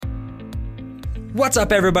What's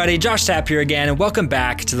up, everybody? Josh Tapp here again, and welcome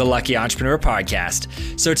back to the Lucky Entrepreneur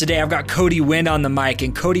Podcast. So today I've got Cody Winn on the mic,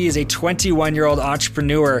 and Cody is a 21-year-old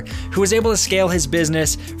entrepreneur who was able to scale his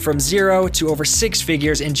business from 0 to over 6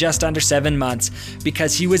 figures in just under 7 months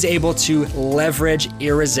because he was able to leverage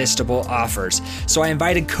irresistible offers. So I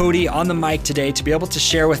invited Cody on the mic today to be able to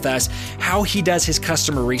share with us how he does his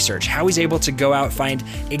customer research, how he's able to go out, find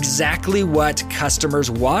exactly what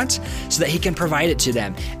customers want so that he can provide it to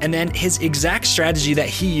them, and then his exact strategy that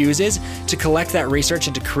he uses to collect that research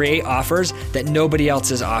and to create offers that nobody else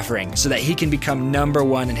is offering so that he can become number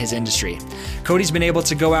one in his industry. Cody's been able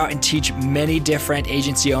to go out and teach many different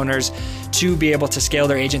agency owners to be able to scale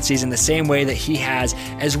their agencies in the same way that he has,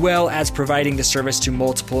 as well as providing the service to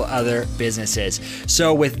multiple other businesses.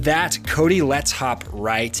 So with that, Cody, let's hop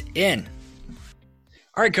right in.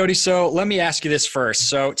 All right, Cody, so let me ask you this first.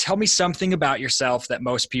 So tell me something about yourself that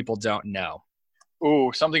most people don't know.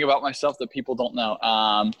 Ooh, something about myself that people don't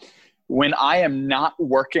know. When I am not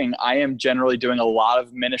working, I am generally doing a lot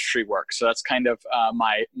of ministry work. So that's kind of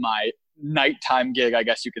my nighttime gig, I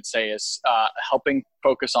guess you could say, is helping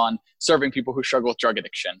focus on serving people who struggle with drug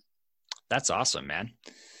addiction. That's awesome, man.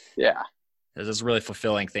 Yeah. This is a really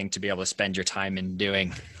fulfilling thing to be able to spend your time in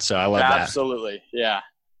doing. So I love that. Absolutely. Yeah.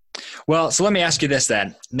 Well, so let me ask you this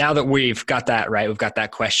then. Now that we've got that right, we've got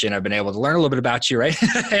that question, I've been able to learn a little bit about you, right?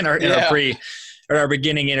 in our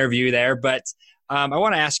beginning interview there. But I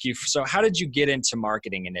want to ask you, so how did you get into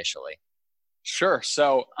marketing initially? Sure.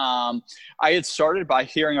 So I had started by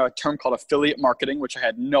hearing a term called affiliate marketing, which I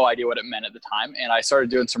had no idea what it meant at the time. And I started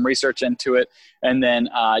doing some research into it. And then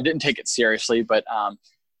I didn't take it seriously. But,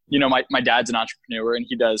 my dad's an entrepreneur and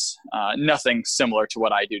he does nothing similar to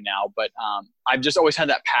what I do now. But I've just always had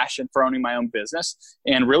that passion for owning my own business.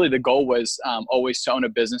 And really the goal was always to own a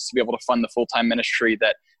business to be able to fund the full-time ministry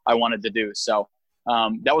that I wanted to do. So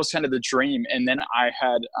that was kind of the dream. And then I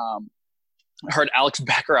had heard Alex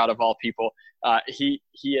Becker, out of all people. He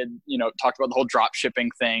had, talked about the whole drop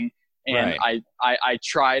shipping thing. And right. I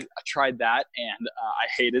tried that and I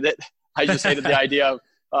hated it. I just hated the idea of,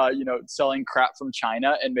 selling crap from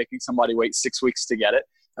China and making somebody wait 6 weeks to get it.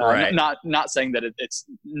 Right. Not saying that it's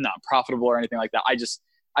not profitable or anything like that. I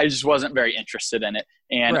just wasn't very interested in it.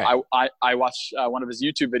 And right. I watched one of his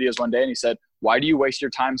YouTube videos one day and he said, why do you waste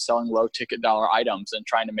your time selling low ticket dollar items and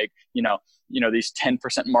trying to make, these 10%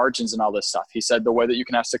 margins and all this stuff? He said, the way that you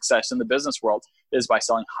can have success in the business world is by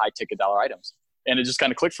selling high ticket dollar items. And it just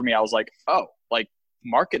kind of clicked for me. I was like, oh, like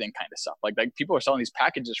marketing kind of stuff. Like people are selling these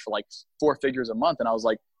packages for like 4 figures a month. And I was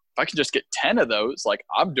like, if I can just get 10 of those, like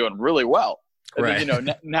I'm doing really well. And right.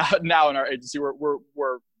 then, now in our agency,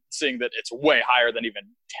 we're seeing that it's way higher than even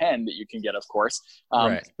 10 that you can get, of course.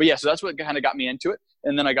 Right. But yeah, so that's what kind of got me into it.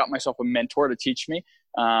 And then I got myself a mentor to teach me,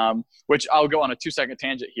 which I'll go on a 2-second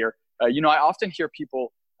tangent here. I often hear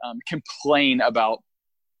people complain about,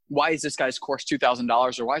 why is this guy's course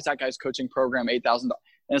 $2,000 or why is that guy's coaching program $8,000? And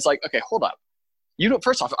it's like, okay, hold up.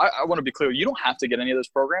 First off, I want to be clear. You don't have to get any of those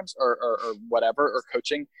programs or whatever, or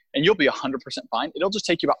coaching, and you'll be 100% fine. It'll just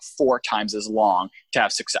take you about 4 times as long to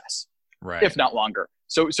have success, right? If not longer.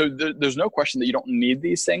 So there's no question that you don't need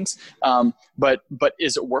these things. But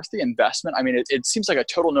is it worth the investment? I mean, it seems like a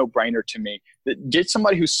total no-brainer to me. That get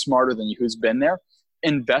somebody who's smarter than you, who's been there,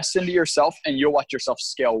 invest into yourself, and you'll watch yourself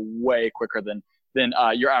scale way quicker than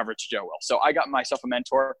your average Joe will. So I got myself a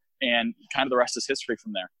mentor, and kind of the rest is history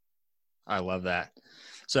from there. I love that.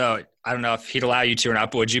 So I don't know if he'd allow you to or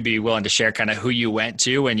not, but would you be willing to share kind of who you went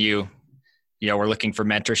to when you were looking for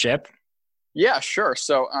mentorship? Yeah, sure.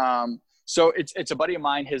 So it's a buddy of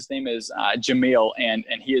mine. His name is Jamil, and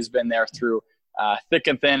he has been there through thick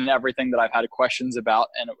and thin and everything that I've had questions about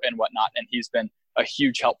and whatnot. And he's been a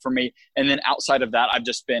huge help for me. And then outside of that, I've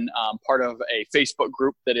just been part of a Facebook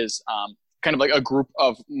group that is kind of like a group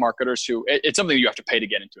of marketers who it's something you have to pay to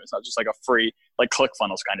get into. It's not just like a free, like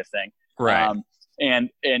ClickFunnels kind of thing. Right.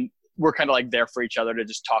 And we're kind of like there for each other to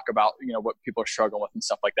just talk about, what people are struggling with and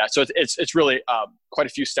stuff like that. So it's really quite a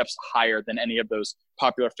few steps higher than any of those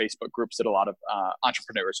popular Facebook groups that a lot of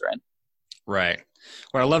entrepreneurs are in. Right.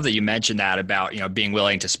 Well, I love that you mentioned that about, being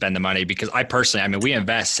willing to spend the money, because I personally, we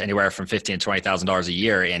invest anywhere from $15,000 to $20,000 a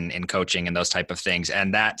year in coaching and those type of things.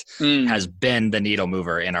 And that has been the needle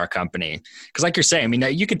mover in our company. Because like you're saying,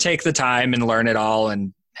 you could take the time and learn it all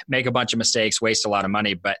and make a bunch of mistakes, waste a lot of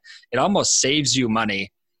money, but it almost saves you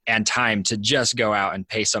money and time to just go out and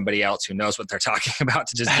pay somebody else who knows what they're talking about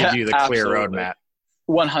to just give you the clear roadmap.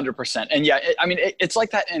 100%. And yeah, it's like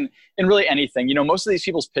that in really anything. Most of these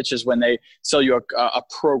people's pitches when they sell you a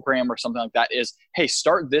program or something like that is, hey,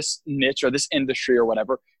 start this niche or this industry or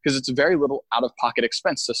whatever, because it's very little out-of-pocket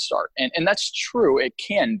expense to start. And that's true. It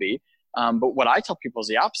can be. But what I tell people is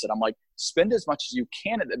the opposite. I'm like, spend as much as you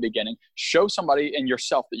can at the beginning, show somebody and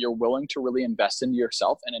yourself that you're willing to really invest into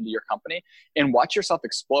yourself and into your company, and watch yourself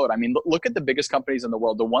explode. I mean, look at the biggest companies in the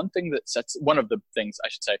world. One of the things I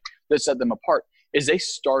should say that set them apart is they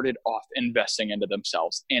started off investing into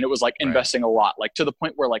themselves. And it was like investing a lot, like to the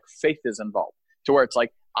point where like faith is involved, to where it's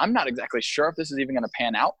like, I'm not exactly sure if this is even going to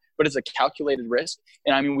pan out, but it's a calculated risk.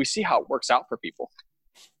 And I mean, we see how it works out for people.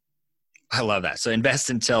 I love that. So invest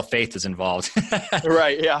until faith is involved.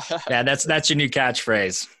 Right. Yeah. Yeah. That's your new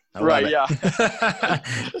catchphrase. Right. Yeah.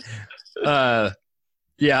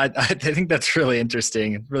 Yeah. I think that's really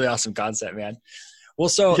interesting. Really awesome concept, man. Well,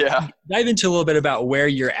 so dive into a little bit about where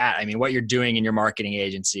you're at. I mean, what you're doing in your marketing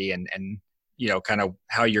agency and, you know, kind of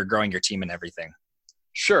how you're growing your team and everything.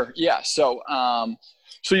 Sure. Yeah. So,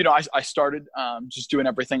 you know, I started just doing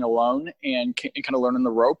everything alone and kind of learning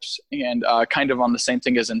the ropes, and kind of on the same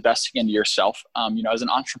thing as investing into yourself. You know, as an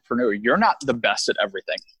entrepreneur, you're not the best at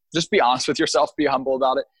everything. Just be honest with yourself. Be humble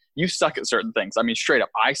about it. You suck at certain things. I mean, straight up,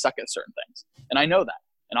 I suck at certain things, and I know that.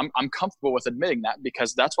 And I'm comfortable with admitting that,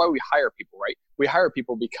 because that's why we hire people, right? We hire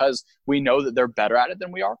people because we know that they're better at it than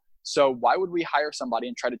we are. So why would we hire somebody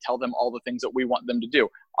and try to tell them all the things that we want them to do?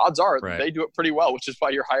 Odds are they do it pretty well, which is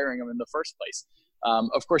why you're hiring them in the first place.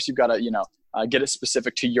 Of course, you've got to, you know, get it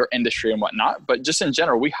specific to your industry and whatnot. But just in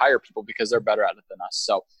general, we hire people because they're better at it than us.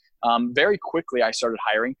 So very quickly, I started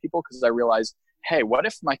hiring people because I realized, hey, what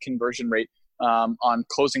if my conversion rate on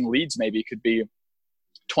closing leads maybe could be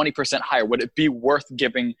 20% higher? Would it be worth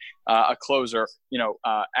giving a closer, you know,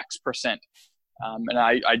 X percent? And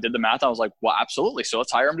I did the math. I was like, well, absolutely. So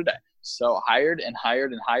let's hire them today. So hired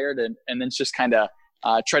and then just kind of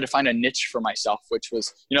try to find a niche for myself, which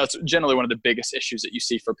was, you know, it's generally one of the biggest issues that you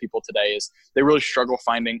see for people today is they really struggle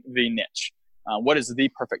finding the niche. What is the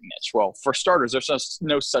perfect niche? Well, for starters, there's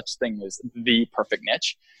no such thing as the perfect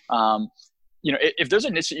niche. You know, if there's a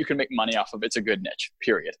niche that you can make money off of, it's a good niche,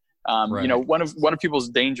 period. You know, one of people's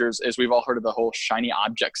dangers is we've all heard of the whole shiny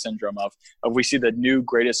object syndrome of we see the new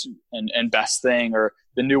greatest and best thing, or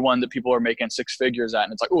the new one that people are making six figures at.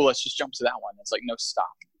 And it's like, oh, let's just jump to that one. It's like, no, stop.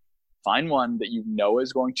 Find one that you know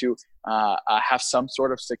is going to have some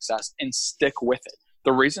sort of success and stick with it.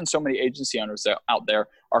 The reason so many agency owners out there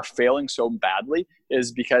are failing so badly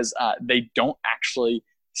is because they don't actually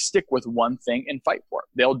stick with one thing and fight for it.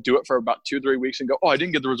 They'll do it for about 2-3 weeks and go, oh, I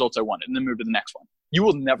didn't get the results I wanted, and then move to the next one. You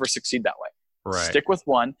will never succeed that way. Right. Stick with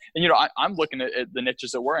one. And, you know, I'm looking at the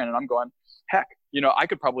niches that we're in, and I'm going, heck, you know, I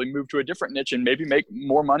could probably move to a different niche and maybe make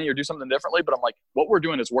more money or do something differently. But I'm like, what we're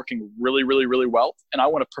doing is working really, really, really well. And I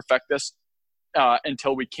want to perfect this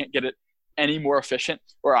until we can't get it any more efficient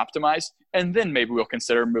or optimized. And then maybe we'll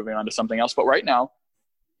consider moving on to something else. But right now,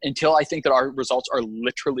 until I think that our results are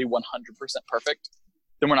literally 100% perfect,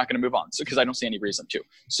 then we're not going to move on. So, because I don't see any reason to.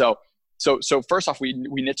 So first off, we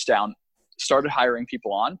niched down, started hiring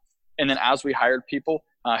people on. And then as we hired people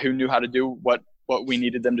who knew how to do what we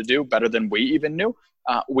needed them to do better than we even knew,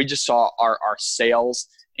 we just saw our sales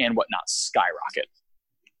and whatnot skyrocket.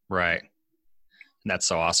 Right. That's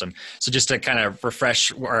so awesome. So just to kind of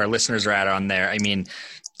refresh where our listeners are at on there, I mean,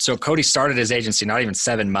 so Cody started his agency not even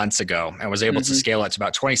 7 months ago and was able to scale it to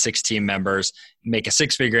about 26 team members, make a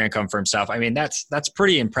 6-figure income for himself. I mean, that's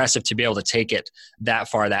pretty impressive to be able to take it that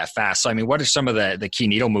far, that fast. So, I mean, what are some of the key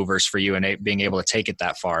needle movers for you in being able to take it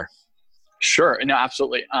that far? Sure. No,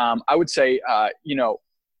 absolutely. I would say, you know,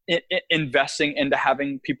 investing into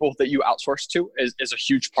having people that you outsource to is a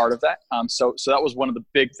huge part of that. So that was one of the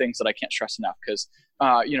big things that I can't stress enough, because,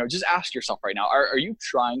 you know, just ask yourself right now, are you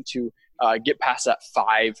trying to get past that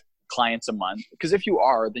 5 clients a month? Because if you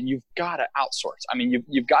are, then you've got to outsource. I mean,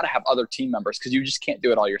 you've got to have other team members, because you just can't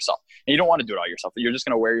do it all yourself. And you don't want to do it all yourself. You're just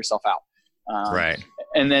going to wear yourself out. Right.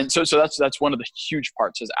 And then, so that's one of the huge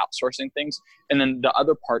parts, is outsourcing things. And then the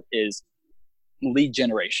other part is lead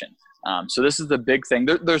generation. So this is the big thing.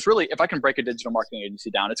 There's really, if I can break a digital marketing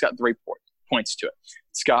agency down, it's got 3 points to it.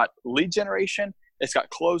 It's got lead generation, it's got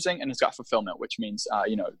closing, and it's got fulfillment, which means,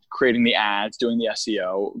 you know, creating the ads, doing the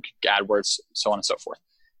SEO, AdWords, so on and so forth.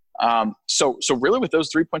 So really with those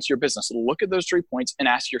 3 points of your business, look at those 3 points and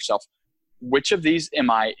ask yourself, which of these am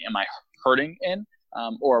I hurting in?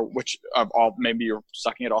 Or which of all, maybe you're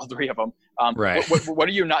sucking at all 3 of them. Right. What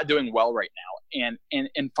are you not doing well right now?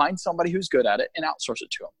 And find somebody who's good at it and outsource it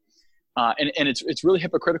to them. And it's really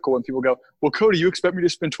hypocritical when people go, well, Cody, you expect me to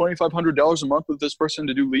spend $2,500 a month with this person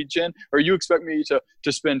to do lead gen? Or you expect me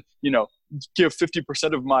to spend, you know, give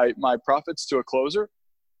 50% of my profits to a closer?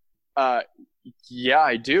 Yeah,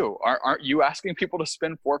 I do. Aren't you asking people to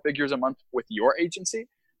spend 4 figures a month with your agency?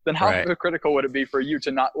 then how hypocritical would it be for you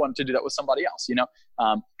to not want to do that with somebody else, you know?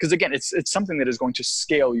 Because again, it's something that is going to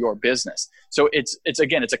scale your business. So it's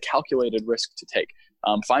a calculated risk to take.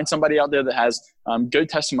 Find somebody out there that has good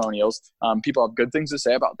testimonials, people have good things to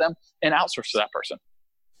say about them, and outsource to that person.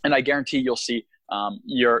 And I guarantee you'll see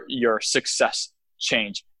your success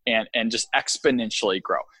change and just exponentially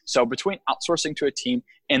grow. So between outsourcing to a team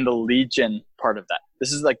and the lead gen part of that,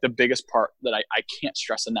 this is like the biggest part that I can't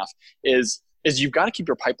stress enough is you've got to keep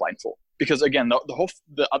your pipeline full. Because again,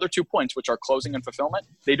 the other 2 points, which are closing and fulfillment,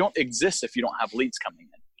 they don't exist if you don't have leads coming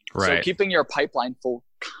in. Right. So keeping your pipeline full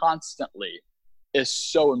constantly is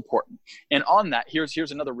so important. And on that,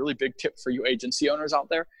 here's another really big tip for you agency owners out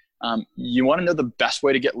there. You want to know the best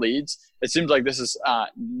way to get leads. It seems like this is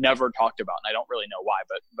never talked about, and I don't really know why,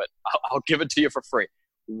 but I'll give it to you for free.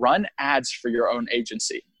 Run ads for your own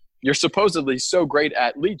agency. You're supposedly so great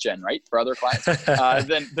at lead gen, right, for other clients.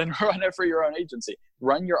 Then run it for your own agency.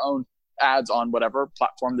 Run your own ads on whatever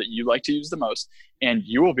platform that you like to use the most, and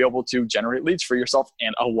you will be able to generate leads for yourself,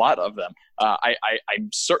 and a lot of them.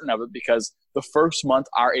 I'm certain of it because the first month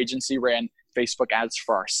our agency ran Facebook ads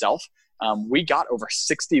for ourselves. We got over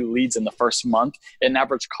 60 leads in the first month, an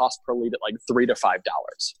average cost per lead at like $3 to $5.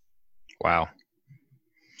 Wow.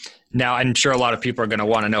 Now, I'm sure a lot of people are going to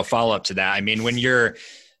want to know follow up to that. I mean, when you're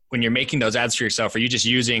making those ads for yourself, are you just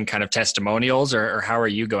using kind of testimonials, or how are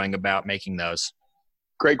you going about making those?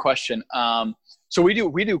 Great question. So we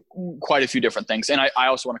do quite a few different things. And I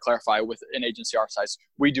also want to clarify, with an agency our size,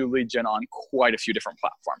 we do lead gen on quite a few different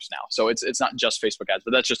platforms now. So it's not just Facebook ads,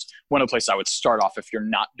 but that's just one of the places I would start off if you're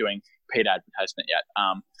not doing paid advertisement yet.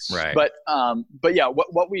 Right. But yeah,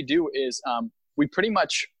 what we do is we pretty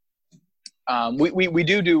much, we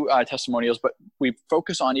do testimonials, but we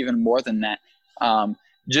focus on even more than that.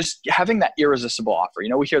 Just having that irresistible offer. You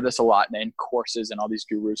know, we hear this a lot in courses and all these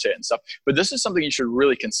gurus say it and stuff, but this is something you should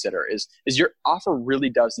really consider is your offer really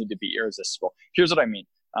does need to be irresistible. Here's what I mean.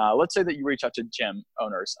 Let's say that you reach out to gym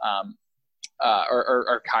owners,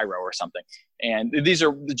 or Cairo or something. And these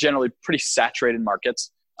are generally pretty saturated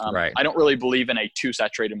markets. Right. I don't really believe in a too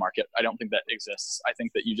saturated market. I don't think that exists. I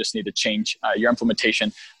think that you just need to change your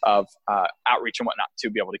implementation of outreach and whatnot to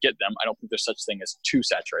be able to get them. I don't think there's such thing as too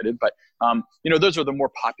saturated, but those are the more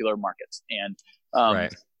popular markets. And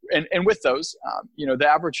right. And with those, the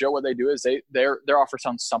average Joe, what they do is their offer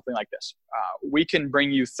sounds something like this. We can bring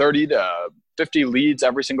you 30 to 50 leads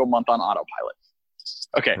every single month on autopilot.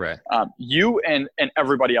 Okay. Right. You and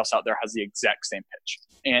everybody else out there has the exact same pitch.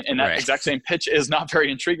 And that exact same pitch is not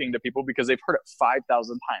very intriguing to people because they've heard it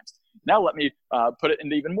 5,000 times. Now let me put it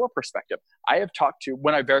into even more perspective. I have talked to,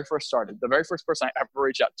 when I very first started, the very first person I ever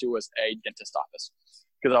reached out to was a dentist office.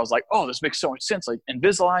 Because I was like, oh, this makes so much sense, like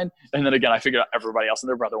Invisalign. And then again, I figured out everybody else and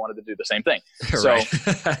their brother wanted to do the same thing. So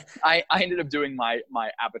I ended up doing my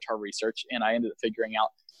avatar research, and I ended up figuring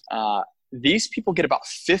out these people get about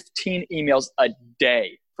 15 emails a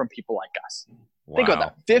day from people like us. Wow. Think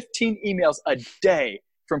about that. 15 emails a day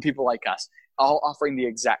from people like us, all offering the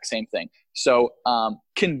exact same thing. So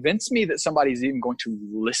convince me that somebody's even going to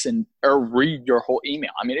listen or read your whole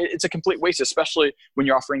email. I mean, it's a complete waste, especially when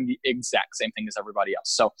you're offering the exact same thing as everybody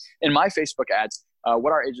else. So in my Facebook ads,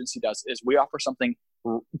 what our agency does is we offer something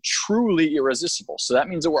truly irresistible. So that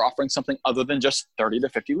means that we're offering something other than just 30 to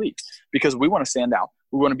 50 leads, because we want to stand out.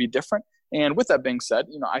 We want to be different. And with that being said,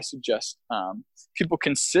 I suggest people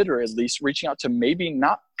consider at least reaching out to maybe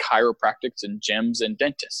not chiropractics and gyms and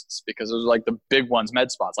dentists, because those are like the big ones, med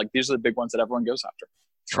spas. Like these are the big ones that everyone goes after.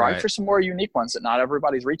 Try for some more unique ones that not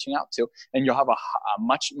everybody's reaching out to, and you'll have a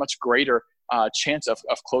much, much greater chance of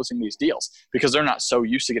closing these deals, because they're not so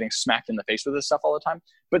used to getting smacked in the face with this stuff all the time.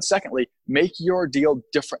 But secondly, make your deal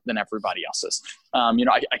different than everybody else's. I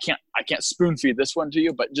can't spoon feed this one to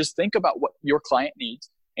you, but just think about what your client needs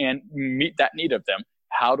and meet that need of them.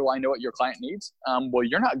 How do I know what your client needs? Well,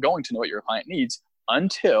 you're not going to know what your client needs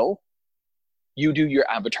until you do your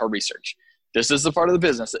avatar research. This is the part of the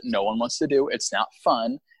business that no one wants to do. It's not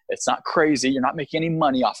fun. It's not crazy. You're not making any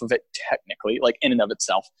money off of it technically, like in and of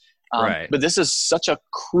itself. But this is such a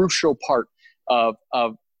crucial part of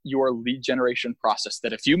your lead generation process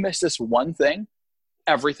that if you miss this one thing,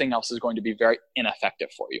 everything else is going to be very ineffective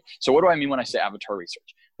for you. So what do I mean when I say avatar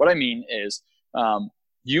research? What I mean is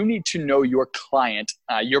you need to know your client,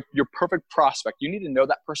 your perfect prospect. You need to know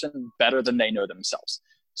that person better than they know themselves.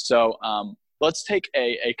 So let's take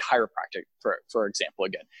a chiropractic, for example,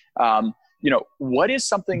 again. What is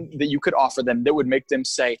something that you could offer them that would make them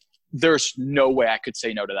say, there's no way I could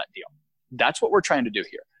say no to that deal? That's what we're trying to do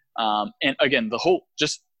here. And again, the whole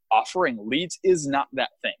just offering leads is not that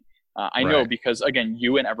thing. I know, because again,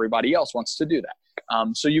 you and everybody else wants to do that.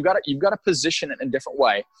 So you've got to position it in a different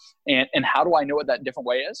way. And how do I know what that different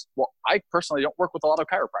way is? Well, I personally don't work with a lot of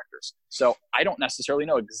chiropractors, so I don't necessarily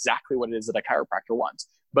know exactly what it is that a chiropractor wants.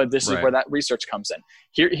 But this is where that research comes in.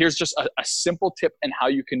 Here's just a simple tip in how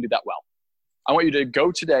you can do that well. I want you to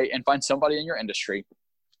go today and find somebody in your industry,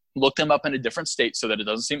 look them up in a different state so that it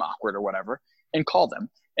doesn't seem awkward or whatever, and call them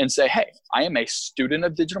and say, hey, I am a student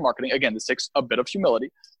of digital marketing. Again, this takes a bit of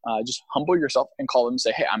humility. Just humble yourself and call them and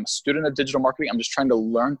say, hey, I'm a student of digital marketing. I'm just trying to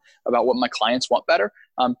learn about what my clients want better.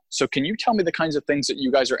 So can you tell me the kinds of things that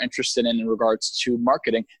you guys are interested in regards to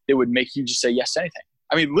marketing that would make you just say yes to anything?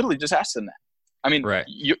 I mean, literally just ask them that. I mean,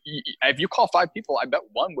 if you call 5 people, I bet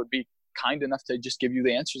one would be kind enough to just give you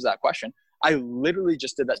the answers to that question. I literally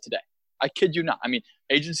just did that today. I kid you not. I mean,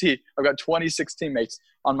 agency, I've got 26 teammates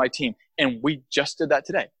on my team, and we just did that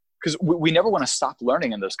today because we never want to stop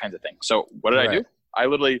learning in those kinds of things. So what did I do? I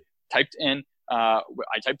literally typed in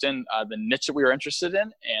the niche that we were interested in,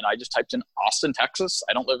 and I just typed in Austin, Texas.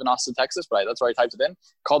 I don't live in Austin, Texas, but that's where I typed it in.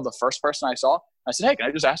 Called the first person I saw. I said, hey, can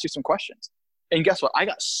I just ask you some questions? And guess what? I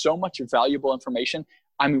got so much valuable information.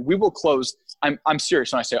 I mean, we will close. I'm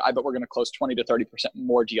serious when I say I bet we're going to close 20 to 30%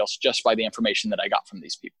 more deals just by the information that I got from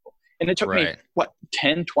these people. And it took me,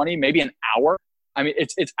 10, 20, maybe an hour. I mean,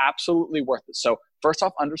 it's absolutely worth it. So first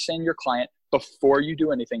off, understand your client before you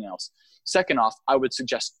do anything else. Second off, I would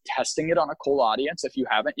suggest testing it on a cold audience if you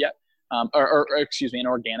haven't yet, or excuse me, an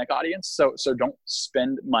organic audience. So don't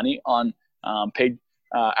spend money on paid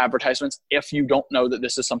advertisements if you don't know that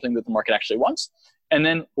this is something that the market actually wants. And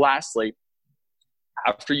then lastly,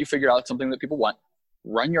 after you figure out something that people want,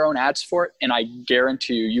 run your own ads for it. And I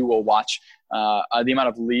guarantee you will watch the amount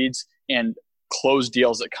of leads and closed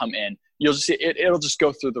deals that come in. You'll just see it'll just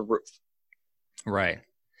go through the roof. Right.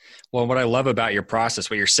 Well, what I love about your process,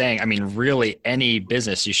 what you're saying, I mean, really any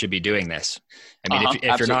business, you should be doing this. I mean,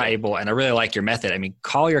 if you're not able, and I really like your method, I mean,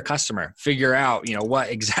 call your customer, figure out, what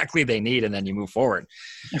exactly they need, and then you move forward.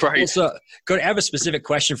 Right. Well, so Cody, I have a specific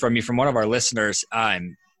question from you from one of our listeners.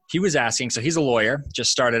 He was asking, so he's a lawyer,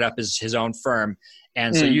 just started up his own firm.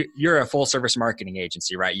 And so you're a full service marketing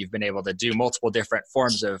agency, right? You've been able to do multiple different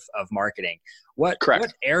forms of marketing. What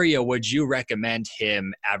area would you recommend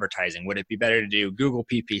him advertising? Would it be better to do Google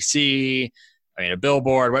PPC? I mean, a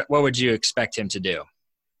billboard? What would you expect him to do?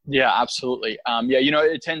 Yeah, absolutely.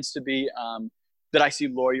 It tends to be that I see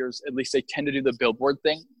lawyers, at least they tend to do the billboard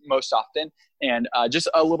thing most often. And just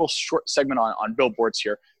a little short segment on billboards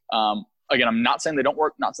here. Again, I'm not saying they don't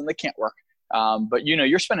work, not saying they can't work. But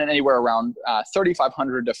you're spending anywhere around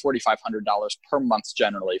 $3,500 to $4,500 per month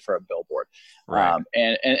generally for a billboard. Right.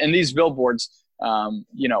 And these billboards,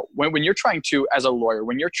 when you're trying to, as a lawyer,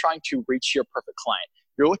 when you're trying to reach your perfect client,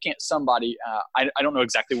 you're looking at somebody, I don't know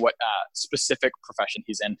exactly what specific profession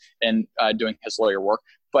he's in doing his lawyer work,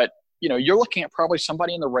 but you're looking at probably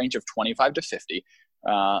somebody in the range of 25 to 50.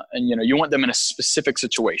 And you want them in a specific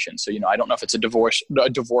situation. So I don't know if it's a divorce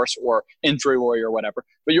or injury lawyer or whatever,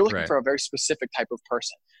 but you're looking for a very specific type of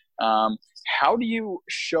person. How do you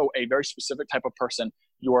show a very specific type of person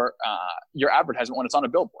your advertisement when it's on a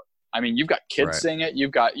billboard? I mean, you've got kids seeing it.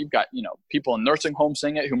 You've got people in nursing homes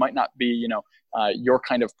seeing it who might not be your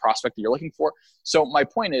kind of prospect that you're looking for. So my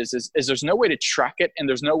point is there's no way to track it, and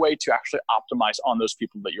there's no way to actually optimize on those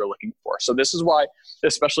people that you're looking for. So this is why,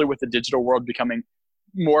 especially with the digital world becoming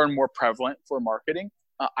more and more prevalent for marketing,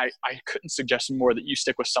 I couldn't suggest more that you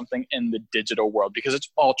stick with something in the digital world because it's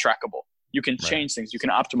all trackable. You can change things. You can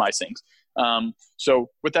optimize things. So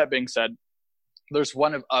with that being said, there's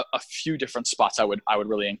one of a few different spots I would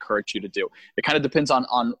really encourage you to do. It kind of depends on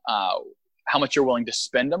how much you're willing to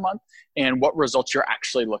spend a month and what results you're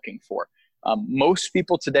actually looking for. Most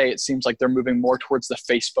people today, it seems like they're moving more towards the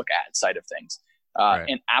Facebook ad side of things.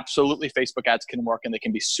 And absolutely Facebook ads can work and they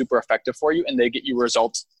can be super effective for you and they get you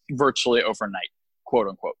results virtually overnight, quote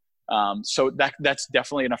unquote. So that's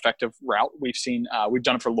definitely an effective route. We've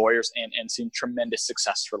done it for lawyers and seen tremendous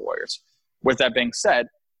success for lawyers. With that being said,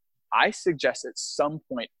 I suggest at some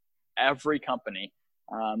point, every company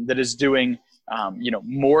that is doing,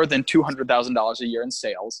 more than $200,000 a year in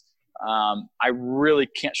sales, I really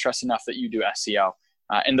can't stress enough that you do SEO.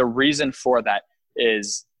 And the reason for that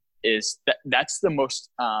is that's the most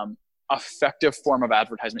effective form of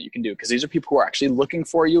advertisement you can do because these are people who are actually looking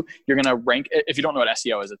for you. You're going to rank, if you don't know what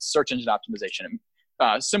SEO is, it's search engine optimization.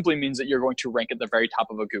 It simply means that you're going to rank at the very top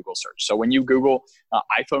of a Google search. So when you Google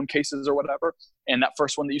iPhone cases or whatever, and that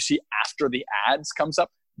first one that you see after the ads comes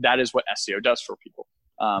up, that is what SEO does for people.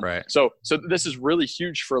 So this is really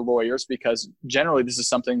huge for lawyers because generally this is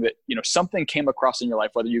something that, something came across in your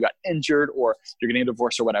life, whether you got injured or you're getting a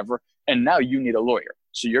divorce or whatever, and now you need a lawyer.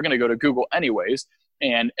 So you're going to go to Google anyways,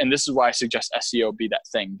 And this is why I suggest SEO be that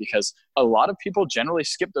thing, because a lot of people generally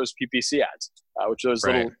skip those PPC ads, which are those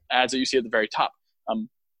little ads that you see at the very top.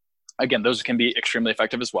 Again, those can be extremely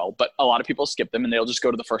effective as well, but a lot of people skip them and they'll just go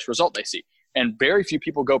to the first result they see. And very few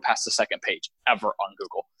people go past the second page ever on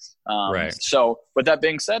Google. So with that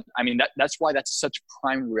being said, I mean, that's why that's such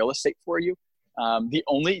prime real estate for you. The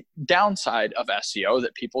only downside of SEO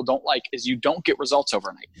that people don't like is you don't get results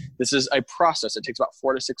overnight. This is a process. It takes about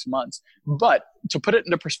 4 to 6 months. But to put it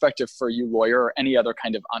into perspective for you, lawyer, or any other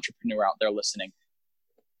kind of entrepreneur out there listening,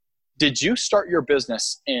 did you start your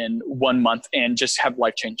business in 1 month and just have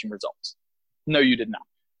life-changing results? No, you did not.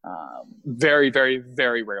 Very, very,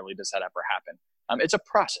 very rarely does that ever happen. It's a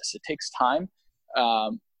process. It takes time.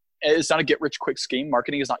 It's not a get-rich-quick scheme.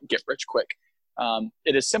 Marketing is not get-rich-quick.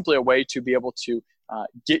 It is simply a way to be able to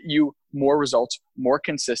get you more results more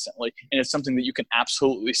consistently. And it's something that you can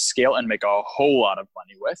absolutely scale and make a whole lot of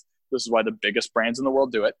money with. This is why the biggest brands in the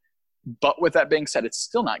world do it. But with that being said, it's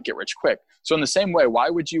still not get rich quick. So in the same way, why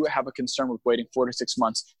would you have a concern with waiting 4 to 6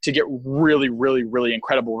 months to get really, really, really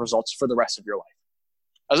incredible results for the rest of your life?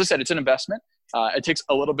 As I said, it's an investment. It takes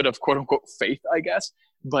a little bit of quote unquote faith, I guess.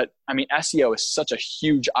 But I mean, SEO is such a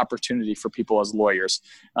huge opportunity for people as lawyers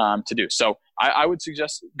to do. So I would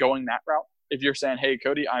suggest going that route. If you're saying, hey,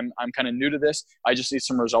 Cody, I'm kind of new to this, I just need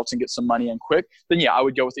some results and get some money in quick, then yeah, I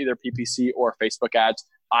would go with either PPC or Facebook ads.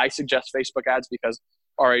 I suggest Facebook ads because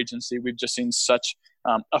our agency, we've just seen such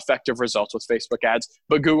effective results with Facebook ads,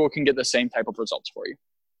 but Google can get the same type of results for you.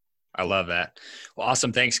 I love that. Well,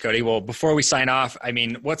 awesome. Thanks, Cody. Well, before we sign off, I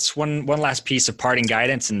mean, what's one last piece of parting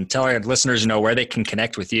guidance, and tell our listeners where they can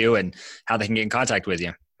connect with you and how they can get in contact with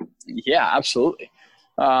you? Yeah, absolutely.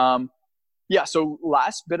 So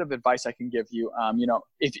last bit of advice I can give you,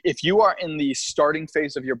 if you are in the starting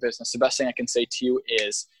phase of your business, the best thing I can say to you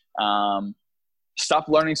is stop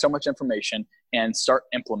learning so much information and start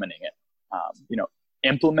implementing it.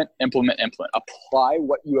 Implement. Apply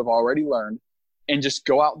what you have already learned and just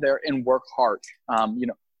go out there and work hard.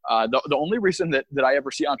 The only reason that I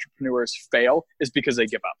ever see entrepreneurs fail is because they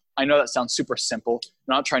give up. I know that sounds super simple.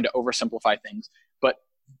 I'm not trying to oversimplify things, but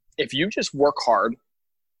if you just work hard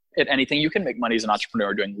at anything, you can make money as an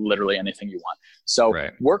entrepreneur doing literally anything you want. So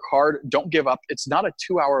work hard, don't give up. It's not a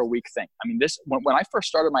 2-hour-a-week thing. I mean, when I first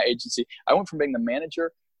started my agency, I went from being the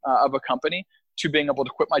manager of a company to being able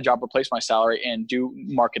to quit my job, replace my salary, and do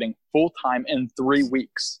marketing full-time in 3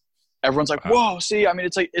 weeks. Everyone's like, whoa, see, I mean,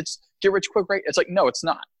 it's get rich quick, right? It's like, no, it's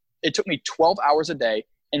not. It took me 12 hours a day,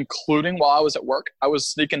 including while I was at work. I was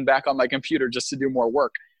sneaking back on my computer just to do more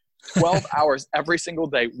work. 12 hours every single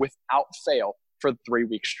day without fail for 3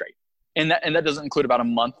 weeks straight. And that doesn't include about a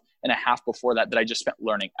month and a half before that I just spent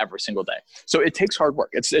learning every single day. So it takes hard work.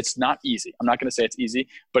 It's not easy. I'm not going to say it's easy,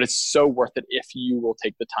 but it's so worth it if you will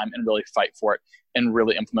take the time and really fight for it and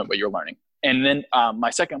really implement what you're learning. And then my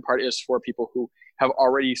second part is for people who have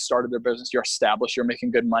already started their business, you're established, you're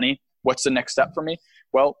making good money. What's the next step for me?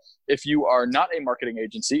 Well, if you are not a marketing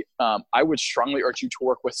agency, I would strongly urge you to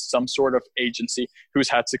work with some sort of agency who's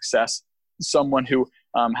had success, someone who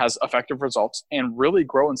has effective results, and really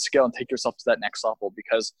grow and scale and take yourself to that next level,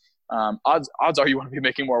 because odds are you want to be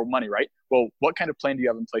making more money, right? Well, what kind of plan do you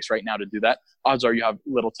have in place right now to do that? Odds are you have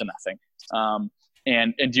little to nothing.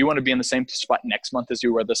 And do you want to be in the same spot next month as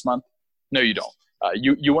you were this month? No, you don't.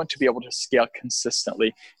 You want to be able to scale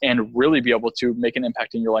consistently and really be able to make an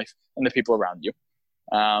impact in your life and the people around you.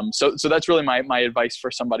 So that's really my advice for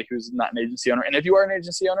somebody who's not an agency owner. And if you are an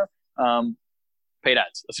agency owner, paid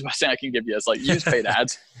ads. That's the best thing I can give you, is like use paid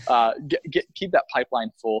ads. Keep that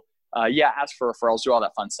pipeline full. Ask for referrals, do all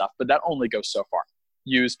that fun stuff, but that only goes so far.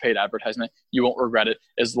 Use paid advertisement. You won't regret it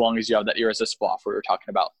as long as you have that irresistible offer we were talking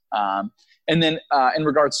about. And then in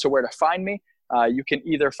regards to where to find me, you can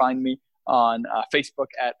either find me on Facebook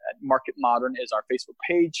at Market Modern is our Facebook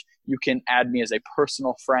page. You can add me as a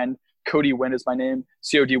personal friend. Cody Winn is my name,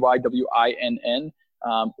 CodyWinn.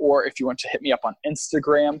 Or if you want to hit me up on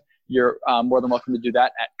Instagram, you're more than welcome to do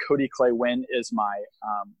that. At Cody Clay Winn is my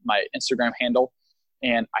Instagram handle.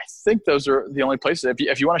 And I think those are the only places.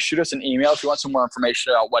 If you want to shoot us an email, if you want some more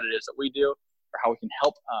information about what it is that we do or how we can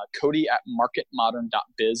help, Cody at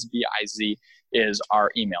marketmodern.biz, B-I-Z, is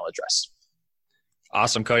our email address.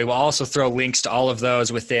 Awesome, Cody. We'll also throw links to all of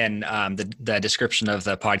those within the description of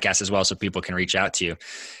the podcast as well, so people can reach out to you.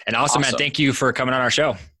 And awesome, man. Thank you for coming on our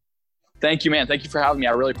show. Thank you, man. Thank you for having me.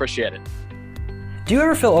 I really appreciate it. Do you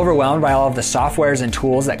ever feel overwhelmed by all of the softwares and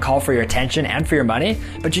tools that call for your attention and for your money,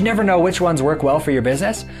 but you never know which ones work well for your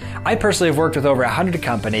business? I personally have worked with over 100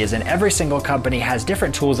 companies, and every single company has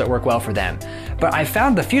different tools that work well for them. But I've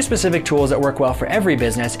found the few specific tools that work well for every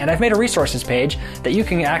business, and I've made a resources page that you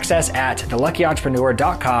can access at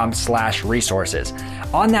theluckyentrepreneur.com/resources.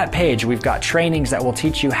 On that page, we've got trainings that will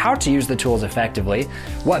teach you how to use the tools effectively,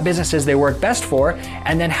 what businesses they work best for,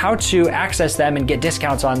 and then how to access them and get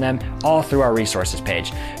discounts on them, all through our resources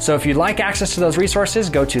page. So if you'd like access to those resources,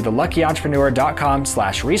 go to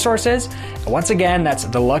theluckyentrepreneur.com/resources. Once again, that's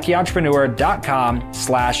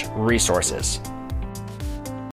theluckyentrepreneur.com/resources.